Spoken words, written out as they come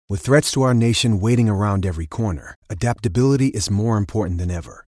With threats to our nation waiting around every corner, adaptability is more important than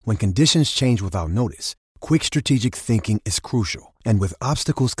ever. When conditions change without notice, quick strategic thinking is crucial. And with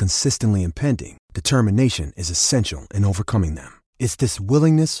obstacles consistently impending, determination is essential in overcoming them. It's this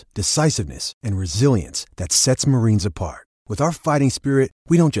willingness, decisiveness, and resilience that sets Marines apart. With our fighting spirit,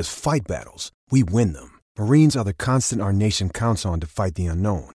 we don't just fight battles, we win them. Marines are the constant our nation counts on to fight the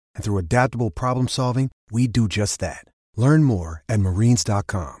unknown. And through adaptable problem solving, we do just that. Learn more at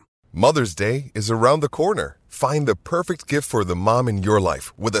marines.com. Mother's Day is around the corner. Find the perfect gift for the mom in your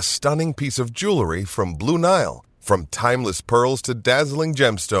life with a stunning piece of jewelry from Blue Nile. From timeless pearls to dazzling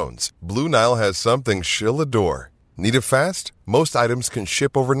gemstones, Blue Nile has something she'll adore. Need it fast? Most items can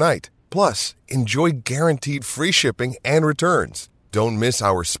ship overnight. Plus, enjoy guaranteed free shipping and returns. Don't miss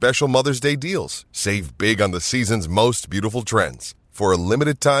our special Mother's Day deals. Save big on the season's most beautiful trends. For a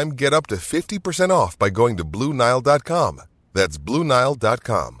limited time, get up to 50% off by going to BlueNile.com. That's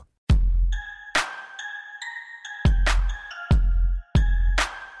BlueNile.com.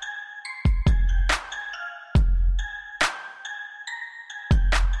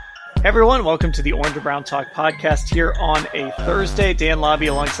 Hey everyone, welcome to the Orange and Brown Talk podcast here on a Thursday. Dan Lobby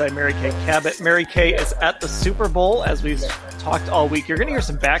alongside Mary Kay Cabot. Mary Kay is at the Super Bowl, as we've talked all week. You're going to hear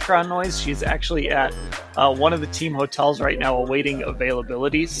some background noise. She's actually at one of the team hotels right now awaiting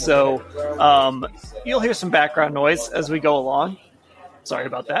availability. So you'll hear some background noise as we go along. Sorry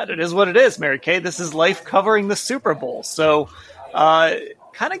about that. It is what it is, Mary Kay. This is life covering the Super Bowl. So kind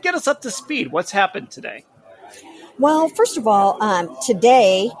of get us up to speed. What's happened today? Well, first of all,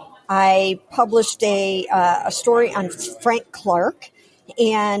 today I published a story on Frank Clark,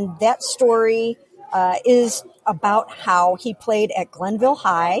 and that story is about how he played at Glenville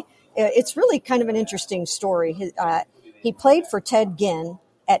High. It's really kind of an interesting story. He played for Ted Ginn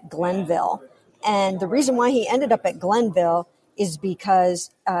at Glenville, and the reason why he ended up at Glenville is because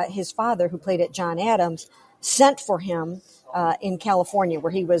his father, who played at John Adams, sent for him in California,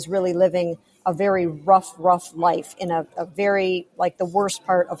 where he was really living a very rough life in a very, like, the worst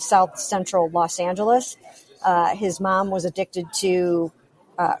part of South Central Los Angeles. His mom was addicted to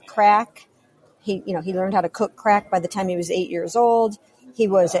crack. He learned how to cook crack by the time he was 8 years old. He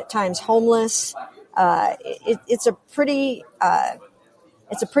was at times homeless. It's a pretty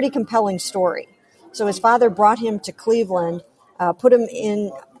compelling story. So his father brought him to Cleveland, put him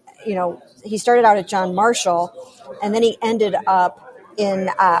in, he started out at John Marshall, and then he ended up in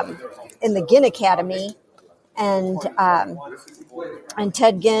the Ginn Academy, and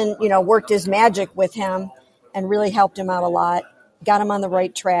Ted Ginn, worked his magic with him and really helped him out a lot, got him on the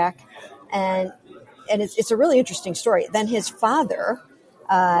right track, and it's a really interesting story. Then his father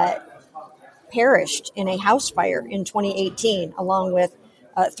perished in a house fire in 2018, along with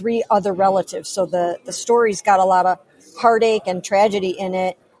 3 other relatives. So the story's got a lot of heartache and tragedy in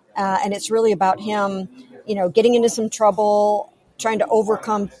it, and it's really about him, getting into some trouble, trying to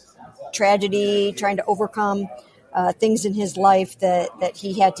overcome tragedy, trying to overcome things in his life that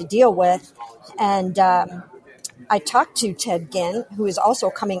he had to deal with. And I talked to Ted Ginn, who is also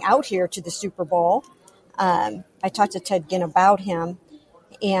coming out here to the Super Bowl. I talked to Ted Ginn about him,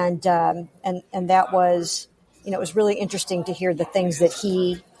 and that was, it was really interesting to hear the things that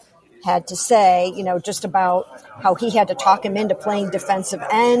he had to say, just about how he had to talk him into playing defensive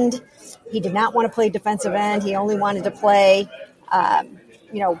end. He did not want to play defensive end. He only wanted to play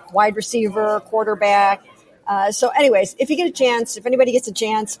wide receiver, quarterback. So anyways, if anybody gets a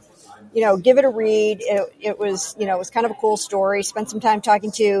chance, give it a read. It was kind of a cool story. Spent some time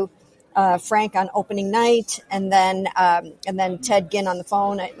talking to Frank on opening night, and then Ted Ginn on the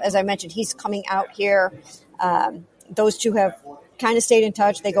phone. As I mentioned, he's coming out here. Those two have kind of stayed in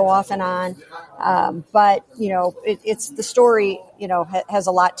touch. They go off and on. But it's the story, has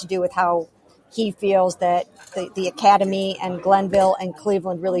a lot to do with how he feels that the Academy and Glenville and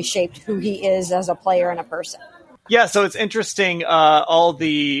Cleveland really shaped who he is as a player and a person. Yeah, so it's interesting, all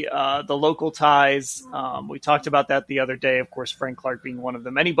the local ties. We talked about that the other day, of course, Frank Clark being one of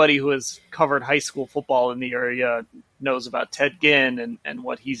them. Anybody who has covered high school football in the area knows about Ted Ginn and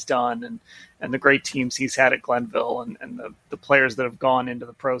what he's done and the great teams he's had at Glenville and the players that have gone into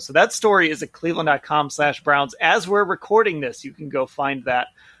the pros. So that story is at cleveland.com/Browns. As we're recording this, you can go find that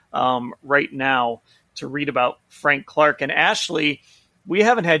right now to read about Frank Clark. And Ashley, we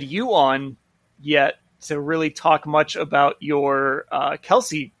haven't had you on yet to really talk much about your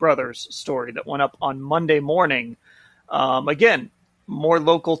Kelsey brothers story that went up on Monday morning. Again, more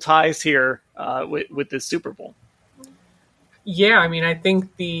local ties here with this Super Bowl. Yeah, I mean, I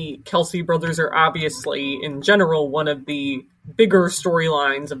think the Kelsey brothers are obviously, in general, one of the bigger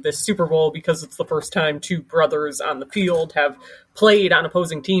storylines of this Super Bowl because it's the first time two brothers on the field have played on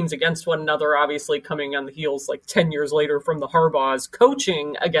opposing teams against one another, obviously coming on the heels like 10 years later from the Harbaughs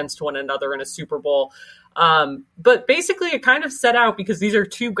coaching against one another in a Super Bowl. But basically it kind of set out because these are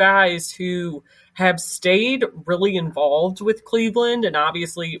two guys who have stayed really involved with Cleveland and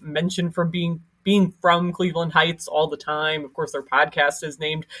obviously mentioned from being from Cleveland Heights all the time. Of course, their podcast is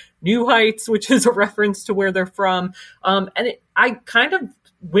named New Heights, which is a reference to where they're from. I kind of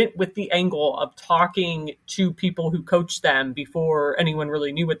went with the angle of talking to people who coached them before anyone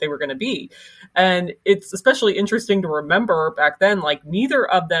really knew what they were going to be. And it's especially interesting to remember back then, like neither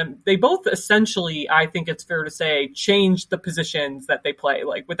of them, they both essentially, I think it's fair to say, changed the positions that they play.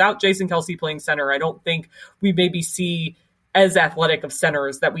 Like without Jason Kelce playing center, I don't think we maybe see as athletic of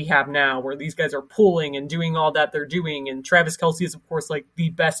centers that we have now, where these guys are pulling and doing all that they're doing. And Travis Kelce is, of course, like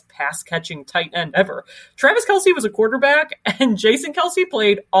the best pass catching tight end ever. Travis Kelce was a quarterback and Jason Kelce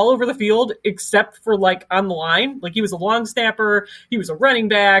played all over the field except for like on the line. Like he was a long snapper. He was a running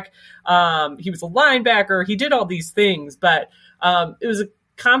back. He was a linebacker. He did all these things, but it was a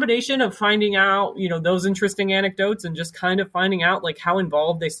combination of finding out, those interesting anecdotes and just kind of finding out like how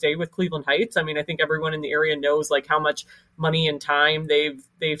involved they stay with Cleveland Heights. I mean, I think everyone in the area knows like how much money and time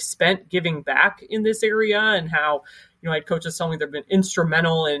they've spent giving back in this area and how, I had coaches tell me they've been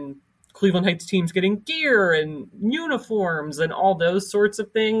instrumental in Cleveland Heights teams getting gear and uniforms and all those sorts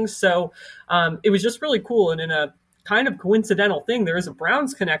of things. So it was just really cool. And in a kind of coincidental thing, there is a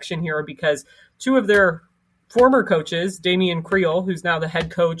Browns connection here because two of their former coaches, Damian Creel, who's now the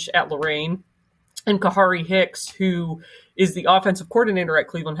head coach at Lorraine, and Kahari Hicks, who is the offensive coordinator at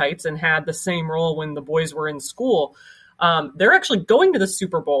Cleveland Heights and had the same role when the boys were in school. They're actually going to the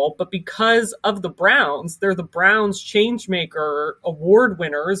Super Bowl, but because of the Browns, they're the Browns Changemaker Award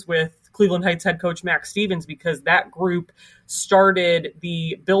winners with Cleveland Heights head coach Max Stevens, because that group started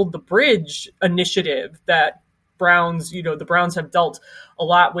the Build the Bridge initiative that the Browns have dealt a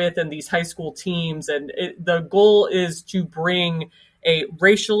lot with in these high school teams. And the goal is to bring a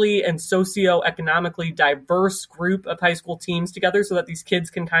racially and socioeconomically diverse group of high school teams together so that these kids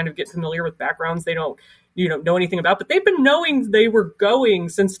can kind of get familiar with backgrounds they don't know anything about, but they've been knowing they were going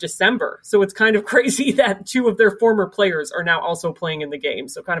since December. So it's kind of crazy that two of their former players are now also playing in the game.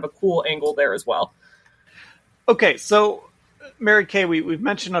 So kind of a cool angle there as well. Okay. So Mary Kay, we've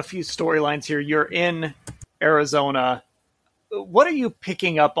mentioned a few storylines here. You're in Arizona. What are you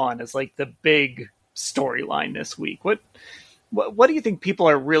picking up on as like the big storyline this week? What do you think people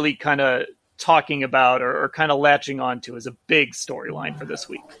are really kind of talking about or kind of latching on to as a big storyline for this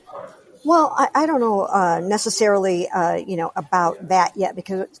week? Well, I don't know necessarily, about that yet,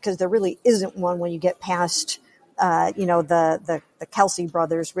 because there really isn't one when you get past, the Kelce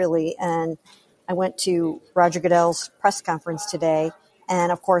brothers, really. And I went to Roger Goodell's press conference today,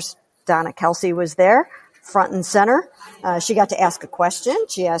 and of course, Donna Kelce was there, front and center. She got to ask a question.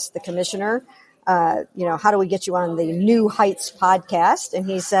 She asked the commissioner, how do we get you on the New Heights podcast? And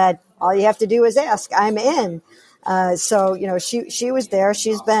he said, all you have to do is ask. I'm in. So she was there.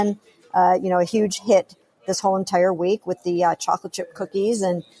 She's been, a huge hit this whole entire week with the chocolate chip cookies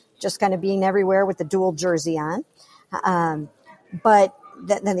and just kind of being everywhere with the dual jersey on. But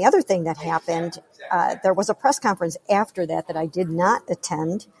then the other thing that happened, there was a press conference after that I did not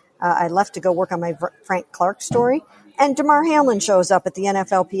attend. I left to go work on my Frank Clark story, and Damar Hamlin shows up at the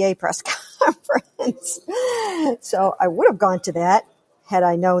NFLPA press conference. So I would have gone to that had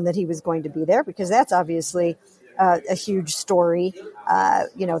I known that he was going to be there, because that's obviously a huge story.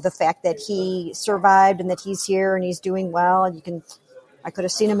 The fact that he survived and that he's here and he's doing well, and I could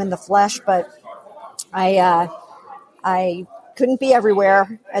have seen him in the flesh, but I couldn't be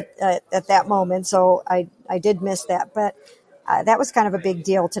everywhere at that moment. So I did miss that, but that was kind of a big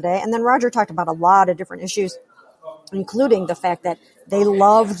deal today. And then Roger talked about a lot of different issues, including the fact that they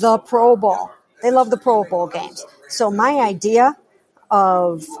love the Pro Bowl. They love the Pro Bowl games. So my idea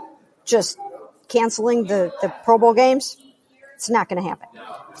of just canceling the Pro Bowl games, it's not going to happen.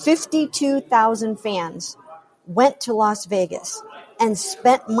 52,000 fans went to Las Vegas and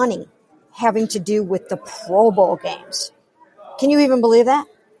spent money having to do with the Pro Bowl games. Can you even believe that?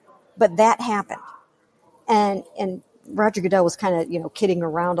 But that happened. And Roger Goodell was kind of, kidding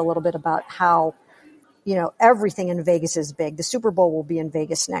around a little bit about how, everything in Vegas is big. The Super Bowl will be in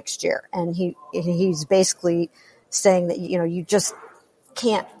Vegas next year. And he's basically saying that, you just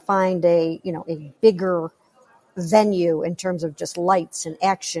can't find a bigger venue in terms of just lights and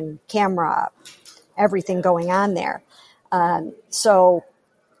action, camera, everything going on there. So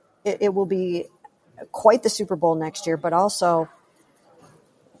it will be quite the Super Bowl next year, but also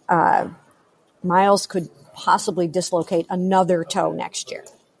Miles could possibly dislocate another toe next year.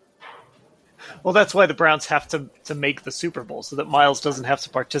 Well, that's why the Browns have to make the Super Bowl, so that Miles doesn't have to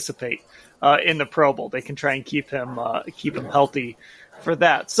participate in the Pro Bowl. They can try and keep him healthy for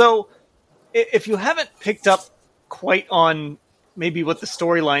that. So if you haven't picked up quite on maybe what the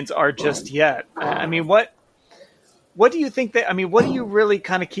storylines are just yet, I mean, what do you think what are you really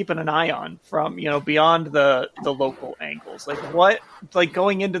kind of keeping an eye on from, beyond the local angles? Like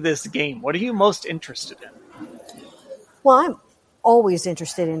going into this game, what are you most interested in? Well, I'm always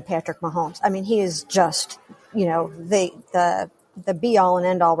interested in Patrick Mahomes. I mean, he is just, the be all and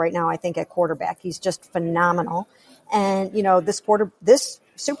end all right now, I think, at quarterback. He's just phenomenal. And, this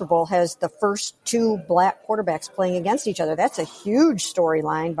Super Bowl has the first two black quarterbacks playing against each other. That's a huge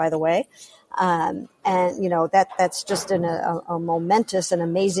storyline, by the way. And that's just a momentous and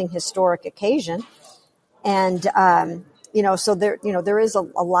amazing historic occasion. And, so there is a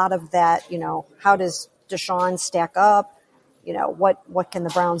lot of that, how does Deshaun stack up? What can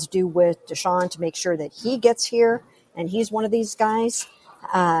the Browns do with Deshaun to make sure that he gets here and he's one of these guys?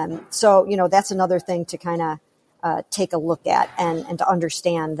 So that's another thing to kind of take a look at and to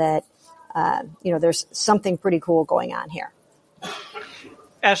understand that, there's something pretty cool going on here.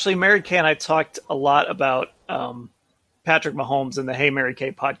 Ashley, Mary Kay and I talked a lot about Patrick Mahomes in the Hey Mary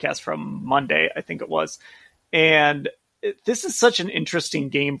Kay podcast from Monday, I think it was. And this is such an interesting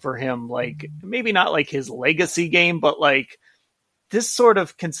game for him. Like, maybe not like his legacy game, but like this sort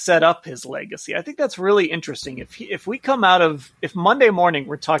of can set up his legacy. I think that's really interesting. If Monday morning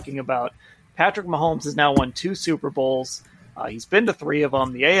we're talking about Patrick Mahomes has now won 2 Super Bowls. He's been to 3 of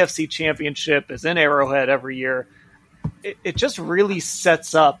them. The AFC Championship is in Arrowhead every year. It just really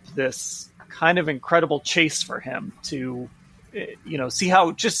sets up this kind of incredible chase for him to,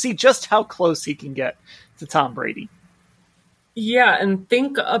 see just how close he can get to Tom Brady. Yeah, and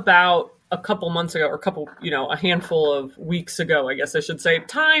think about a couple months ago, or a handful of weeks ago, I guess I should say.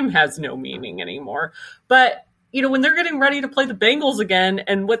 Time has no meaning anymore. But, when they're getting ready to play the Bengals again,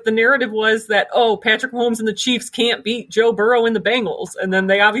 and what the narrative was that, Patrick Mahomes and the Chiefs can't beat Joe Burrow and the Bengals. And then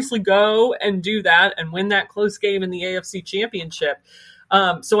they obviously go and do that and win that close game in the AFC Championship.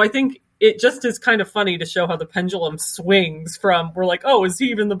 So I think it just is kind of funny to show how the pendulum swings from, we're like, is he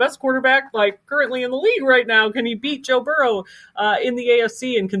even the best quarterback currently in the league right now? Can he beat Joe Burrow in the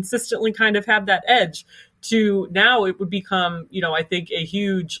AFC and consistently kind of have that edge? To now it would become, I think a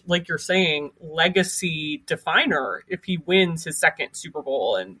huge, like you're saying, legacy definer if he wins his second Super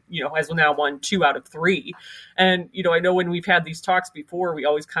Bowl and, has now won 2 out of 3. And, I know when we've had these talks before, we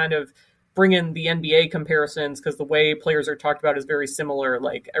always kind of bring in the NBA comparisons because the way players are talked about is very similar.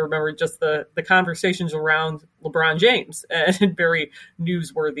 Like, I remember just the conversations around LeBron James, and very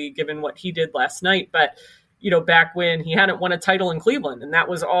newsworthy given what he did last night. But back when he hadn't won a title in Cleveland, and that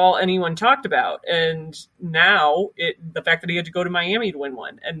was all anyone talked about. And now the fact that he had to go to Miami to win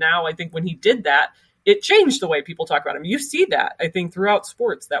one. And now I think when he did that, it changed the way people talk about him. You see that, I think, throughout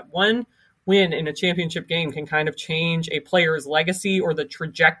sports, that one win in a championship game can kind of change a player's legacy or the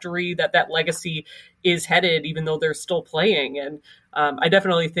trajectory that legacy is headed, even though they're still playing. And I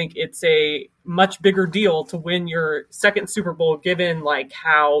definitely think it's a much bigger deal to win your second Super Bowl, given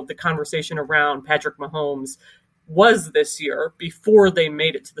how the conversation around Patrick Mahomes was this year before they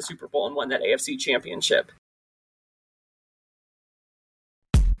made it to the Super Bowl and won that AFC Championship.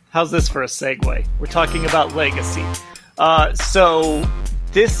 How's this for a segue? We're talking about legacy. So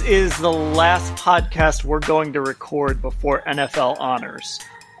this is the last podcast we're going to record before NFL Honors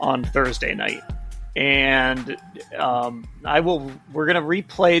on Thursday night. And we're going to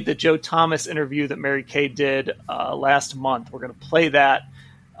replay the Joe Thomas interview that Mary Kay did last month. We're going to play that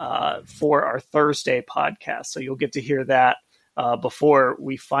for our Thursday podcast. So you'll get to hear that before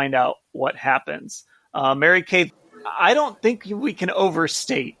we find out what happens. Mary Kay, I don't think we can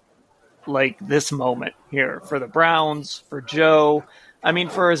overstate this moment here for the Browns, for Joe. I mean,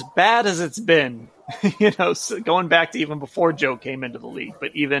 for as bad as it's been, going back to even before Joe came into the league,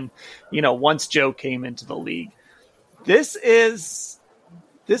 but even, once Joe came into the league, this is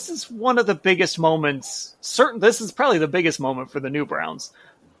one of the biggest moments. This is probably the biggest moment for the new Browns,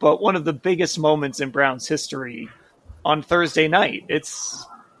 but one of the biggest moments in Browns history on Thursday night. It's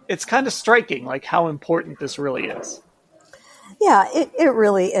kind of striking, how important this really is. Yeah, it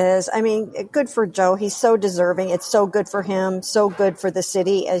really is. I mean, good for Joe. He's so deserving. It's so good for him, so good for the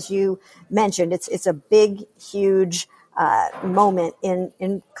city. As you mentioned, it's a big, huge moment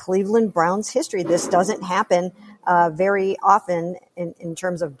in Cleveland Browns history. This doesn't happen very often in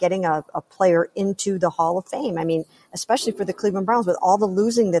terms of getting a player into the Hall of Fame. I mean, especially for the Cleveland Browns with all the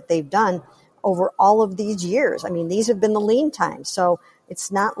losing that they've done over all of these years. I mean, these have been the lean times. So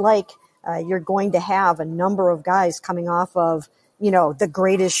it's not like you're going to have a number of guys coming off of, the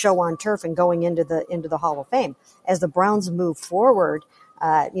greatest show on turf and going into the Hall of Fame. As the Browns move forward,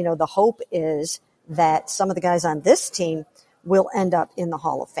 the hope is that some of the guys on this team will end up in the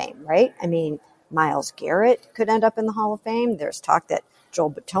Hall of Fame, right? I mean, Myles Garrett could end up in the Hall of Fame. There's talk that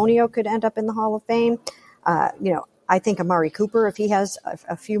Joel Bitonio could end up in the Hall of Fame. I think Amari Cooper, if he has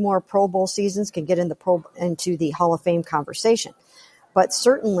a few more Pro Bowl seasons, can get into the Hall of Fame conversation. But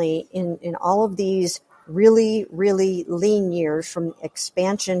certainly in all of these really, really lean years from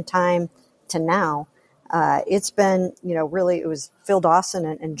expansion time to now, it's been, really, it was Phil Dawson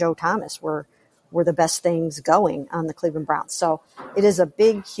and Joe Thomas were the best things going on the Cleveland Browns. So it is a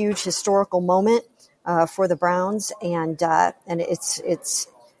big, huge historical moment for the Browns, and it's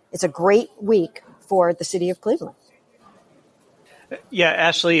a great week for the city of Cleveland. Yeah,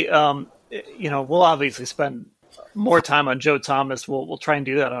 Ashley, we'll obviously spend more time on Joe Thomas. We'll try and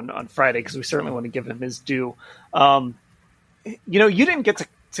do that on Friday because we certainly want to give him his due. You didn't get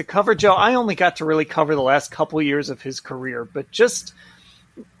to cover Joe. I only got to really cover the last couple of years of his career, but just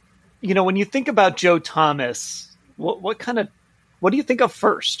when you think about Joe Thomas, what do you think of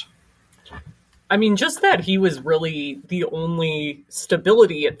first? I mean, just that he was really the only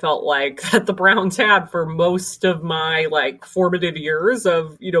stability, it felt like, that the Browns had for most of my formative years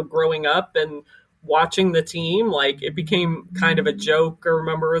of, growing up and watching the team. It became kind of a joke. I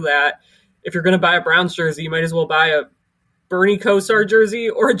remember that if you're going to buy a Browns jersey, you might as well buy a Bernie Kosar jersey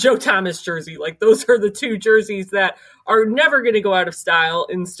or a Joe Thomas jersey. Those are the two jerseys that are never going to go out of style,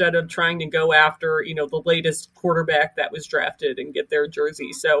 instead of trying to go after, the latest quarterback that was drafted and get their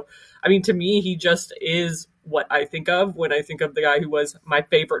jersey. So, I mean, to me, he just is what I think of when I think of the guy who was my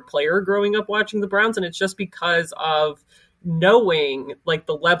favorite player growing up watching the Browns. And it's just because of knowing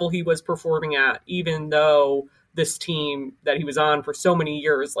the level he was performing at, even though this team that he was on for so many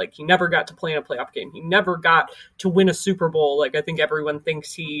years, he never got to play in a playoff game. He never got to win a Super Bowl I think everyone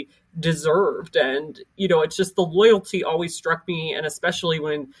thinks he deserved. And, it's just the loyalty always struck me. And especially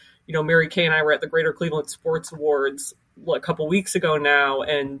when, Mary Kay and I were at the Greater Cleveland Sports Awards a couple weeks ago now,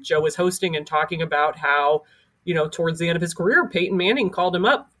 and Joe was hosting and talking about how, towards the end of his career, Peyton Manning called him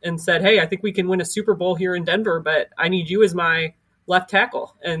up and said, "Hey, I think we can win a Super Bowl here in Denver, but I need you as my left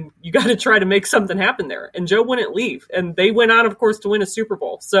tackle, and you got to try to make something happen there." And Joe wouldn't leave, and they went on, of course, to win a Super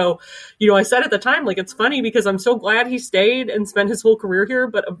Bowl. So, I said at the time, it's funny because I'm so glad he stayed and spent his whole career here,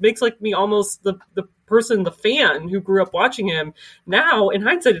 but it makes me almost the person, the fan who grew up watching him. Now, in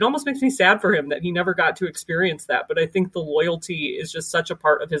hindsight, it almost makes me sad for him that he never got to experience that. But I think the loyalty is just such a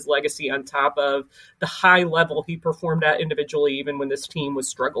part of his legacy, on top of the high level he performed at individually, even when this team was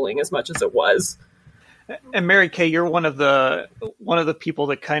struggling as much as it was. And Mary Kay, you're one of the people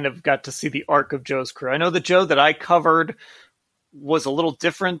that kind of got to see the arc of Joe's career. I know the Joe that I covered was a little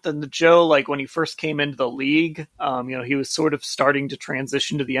different than the Joe when he first came into the league. He was sort of starting to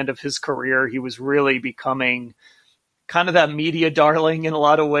transition to the end of his career. He was really becoming kind of that media darling in a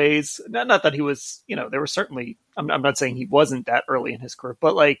lot of ways. Not that he was, there were certainly, I'm not saying he wasn't that early in his career,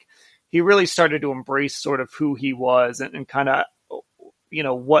 but he really started to embrace sort of who he was and kind of,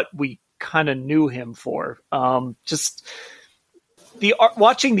 what we kind of knew him for. Just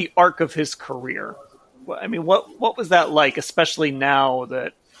watching the arc of his career. I mean, what was that like, especially now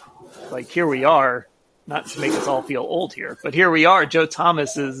that here we are, not to make us all feel old here, but here we are, Joe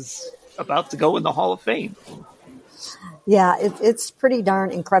Thomas is about to go in the Hall of Fame. Yeah, it's pretty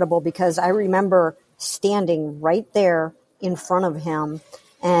darn incredible, because I remember standing right there in front of him,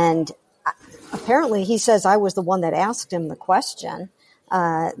 and apparently he says I was the one that asked him the question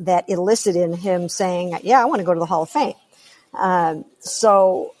that elicited in him saying, "Yeah, I want to go to the Hall of Fame."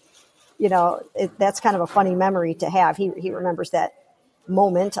 So, that's kind of a funny memory to have. He remembers that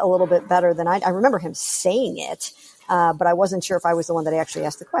moment a little bit better than I remember him saying it, but I wasn't sure if I was the one that actually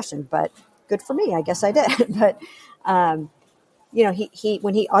asked the question. But good for me, I guess I did. But he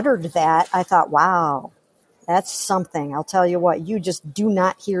when he uttered that, I thought, wow, that's something. I'll tell you what, you just do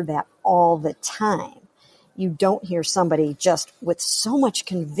not hear that all the time. You don't hear somebody just with so much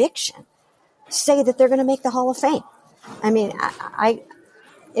conviction say that they're going to make the Hall of Fame. I mean,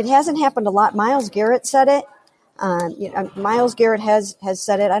 it hasn't happened a lot. Myles Garrett said it. Myles Garrett has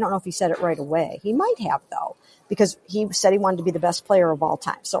said it. I don't know if he said it right away. He might have, though, because he said he wanted to be the best player of all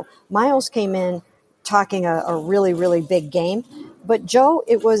time. So Myles came in talking a really, really big game. But Joe,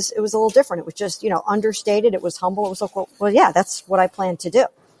 it was a little different. It was just, understated. It was humble. It was like, well, yeah, that's what I plan to do.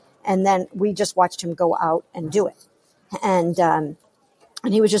 And then we just watched him go out and do it. And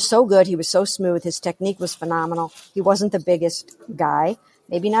he was just so good. He was so smooth. His technique was phenomenal. He wasn't the biggest guy.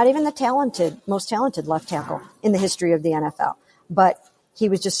 maybe not even the most talented left tackle in the history of the NFL, but he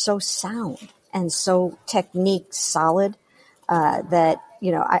was just so sound and so technique solid that,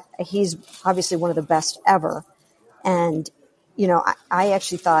 he's obviously one of the best ever. And, I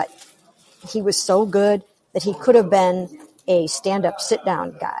actually thought he was so good that he could have been a stand-up,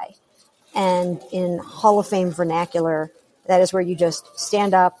 sit-down guy. And in Hall of Fame vernacular, that is where you just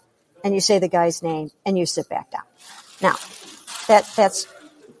stand up and you say the guy's name and you sit back down. Now, that's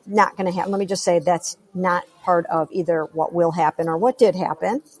not going to happen. Let me just say that's not part of either what will happen or what did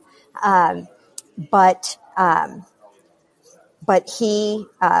happen. But he,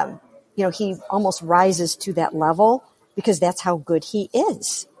 he almost rises to that level because that's how good he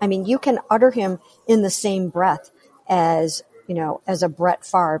is. I mean, you can utter him in the same breath as a Brett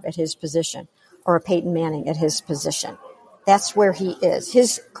Favre at his position or a Peyton Manning at his position. That's where he is.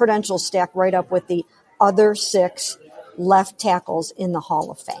 His credentials stack right up with the other 6 left tackles in the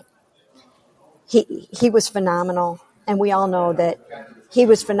Hall of Fame. He was phenomenal, and we all know that he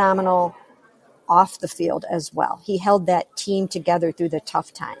was phenomenal off the field as well. He held that team together through the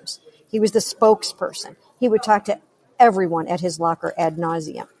tough times. He was the spokesperson. He would talk to everyone at his locker ad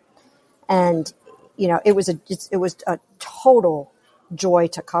nauseum. And, it was a total joy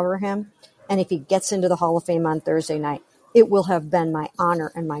to cover him. And if he gets into the Hall of Fame on Thursday night, it will have been my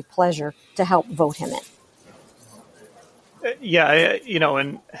honor and my pleasure to help vote him in. Yeah,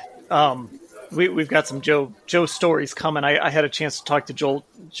 we've got some Joe stories coming. I had a chance to talk to Joel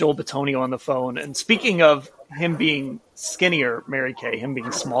Bitonio on the phone. And speaking of him being skinnier, Mary Kay, him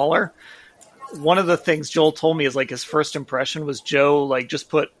being smaller, one of the things Joel told me is like his first impression was Joe like just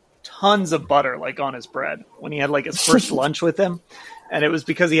put tons of butter like on his bread when he had like his first lunch with him. And it was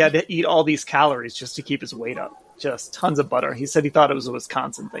because he had to eat all these calories just to keep his weight up. Just tons of butter. He said he thought it was a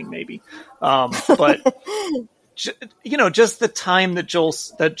Wisconsin thing maybe. But just the time that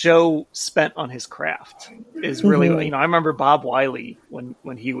Joe spent on his craft is really, I remember Bob Wiley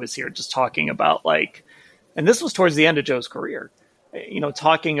when he was here just talking about like, and this was towards the end of Joe's career,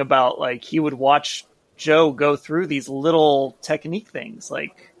 talking about like he would watch Joe go through these little technique things,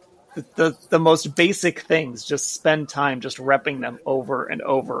 like the most basic things, just spend time just repping them over and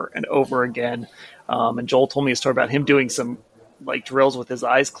over and over again. And Joel told me a story about him doing some like drills with his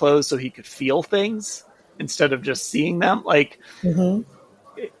eyes closed so he could feel things instead of just seeing them. Like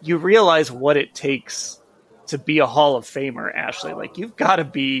you realize what it takes to be a Hall of Famer, Ashley. Like you've got to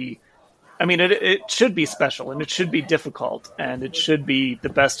be, I mean, it should be special and it should be difficult and it should be the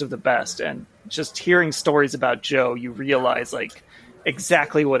best of the best. And just hearing stories about Joe, you realize like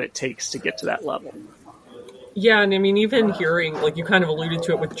exactly what it takes to get to that level. Yeah, and I mean, even hearing, like you kind of alluded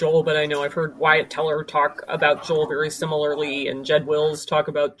to it with Joel, but I know I've heard Wyatt Teller talk about Joel very similarly and Jed Wills talk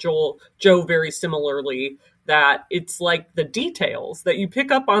about Joe very similarly, that it's like the details that you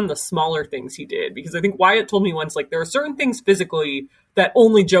pick up on the smaller things he did. Because I think Wyatt told me once, like there are certain things physically that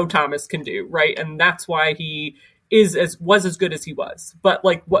only Joe Thomas can do, right? And that's why he was as good as he was. But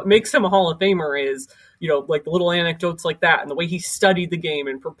like what makes him a Hall of Famer is, like the little anecdotes like that and the way he studied the game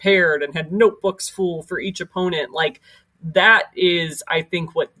and prepared and had notebooks full for each opponent. Like that is, I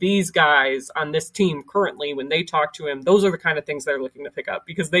think, what these guys on this team currently, when they talk to him, those are the kind of things they're looking to pick up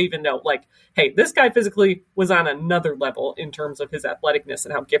because they even know like, hey, this guy physically was on another level in terms of his athleticness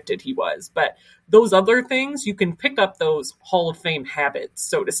and how gifted he was. But those other things, you can pick up those Hall of Fame habits,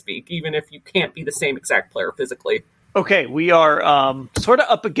 so to speak, even if you can't be the same exact player physically. Okay, we are sort of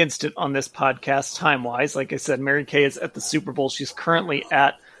up against it on this podcast time-wise. Like I said, Mary Kay is at the Super Bowl. She's currently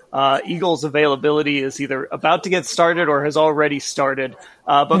at Eagles availability is either about to get started or has already started.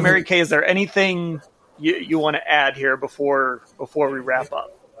 But Mary Kay, is there anything you want to add here before we wrap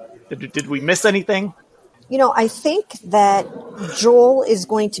up? Did we miss anything? I think that Joel is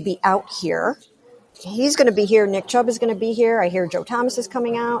going to be out here. He's going to be here. Nick Chubb is going to be here. I hear Joe Thomas is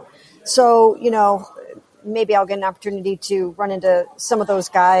coming out. So, maybe I'll get an opportunity to run into some of those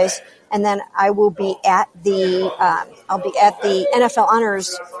guys. And then I will be at the NFL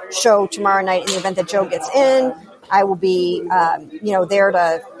Honors show tomorrow night in the event that Joe gets in. I will be, there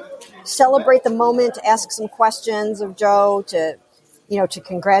to celebrate the moment, to ask some questions of Joe, to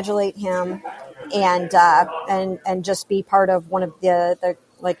congratulate him, and just be part of one of the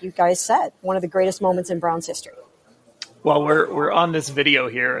like you guys said, one of the greatest moments in Browns history. Well, we're on this video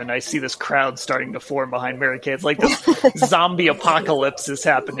here, and I see this crowd starting to form behind Mary Kay. It's like this zombie apocalypse is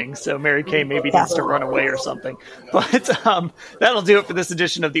happening, so Mary Kay maybe needs to run away or something. But that'll do it for this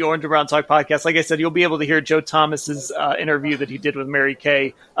edition of the Orange and Brown Talk podcast. Like I said, you'll be able to hear Joe Thomas's interview that he did with Mary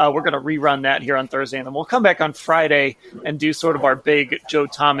Kay. We're going to rerun that here on Thursday, and then we'll come back on Friday and do sort of our big Joe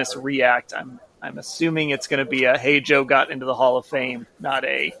Thomas react. I'm I'm assuming it's going to be a "Hey, Joe got into the Hall of Fame," not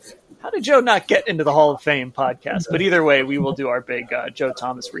a "How did Joe not get into the Hall of Fame" podcast. But either way, we will do our big Joe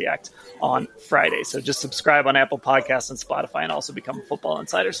Thomas React on Friday. So just subscribe on Apple Podcasts and Spotify, and also become a Football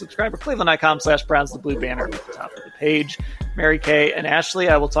Insider subscriber. Cleveland.com/Browns, the blue banner at the top of the page. Mary Kay and Ashley,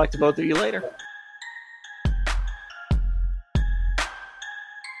 I will talk to both of you later.